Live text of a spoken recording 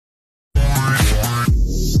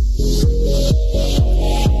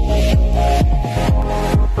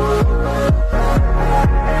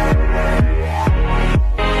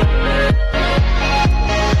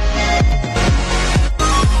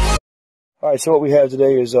Alright, so what we have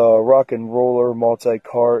today is a rock and roller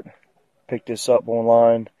multi-cart. Picked this up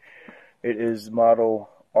online. It is model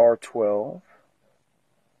R12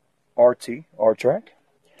 R-Track.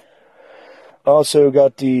 Also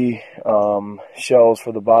got the shells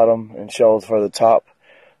for the bottom and shells for the top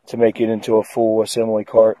to make it into a full assembly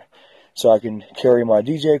cart, so I can carry my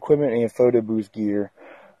DJ equipment and photo booth gear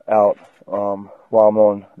out while I'm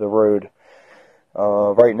on the road.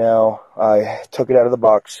 Right now, I took it out of the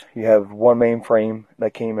box. You have one main frame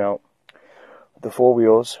that came out, the 4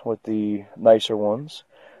 wheels with the nicer ones.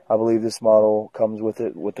 I believe this model comes with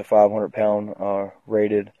it with the 500-pound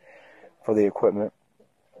rated for the equipment.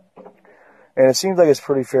 And it seems like it's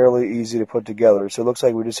pretty fairly easy to put together. So it looks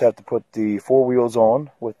like we just have to put the 4 wheels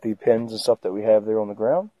on with the pins and stuff that we have there on the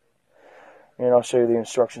ground. And I'll show you the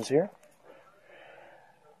instructions here.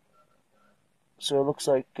 So it looks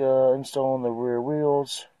like installing the rear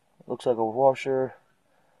wheels. It looks like a washer,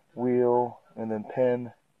 wheel, and then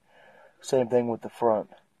pin. Same thing with the front.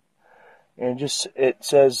 And just it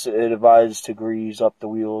says it advises to grease up the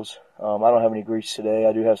wheels. I don't have any grease today.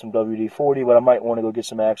 I do have some WD-40, but I might want to go get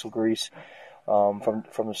some axle grease from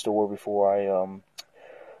the store before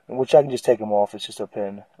which I can just take them off. It's just a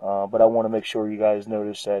pin. But I want to make sure you guys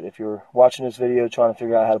notice that if you're watching this video trying to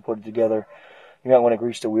figure out how to put it together, you might want to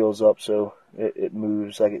grease the wheels up so it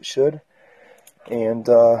moves like it should. And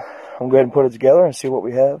I'm going to go ahead and put it together and see what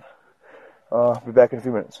we have. I'll be back in a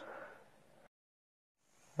few minutes.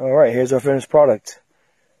 Alright, here's our finished product.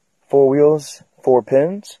 4 wheels, 4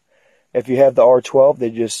 pins. If you have the R12, they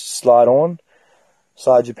just slide on,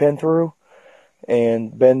 slide your pin through,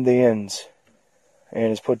 and bend the ends.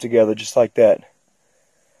 And it's put together just like that.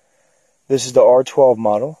 This is the R12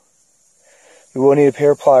 model. You will need a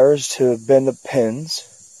pair of pliers to bend the pins,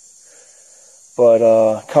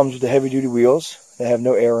 but comes with the heavy-duty wheels. They have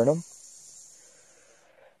no air in them.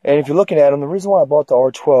 And if you're looking at them, the reason why I bought the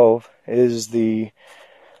R12 is the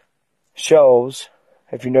shelves.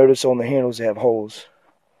 If you notice on the handles, they have holes.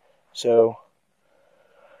 So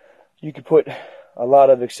you could put a lot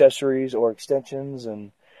of accessories or extensions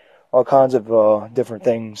and all kinds of different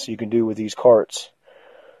things you can do with these carts.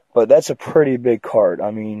 But that's a pretty big cart.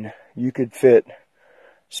 I mean, you could fit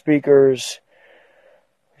speakers,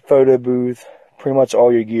 photo booth, pretty much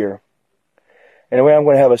all your gear. And the way I'm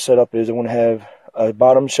going to have it set up is I'm going to have a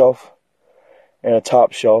bottom shelf and a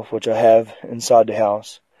top shelf, which I have inside the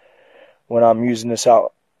house when I'm using this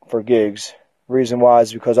out for gigs. Reason why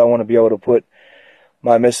is because I want to be able to put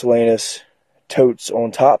my miscellaneous totes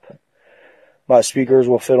on top. My speakers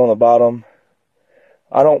will fit on the bottom.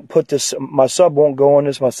 I don't put this, my sub won't go on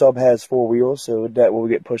this. My sub has 4 wheels, so that will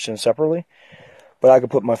get pushed in separately. But I can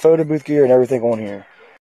put my photo booth gear and everything on here.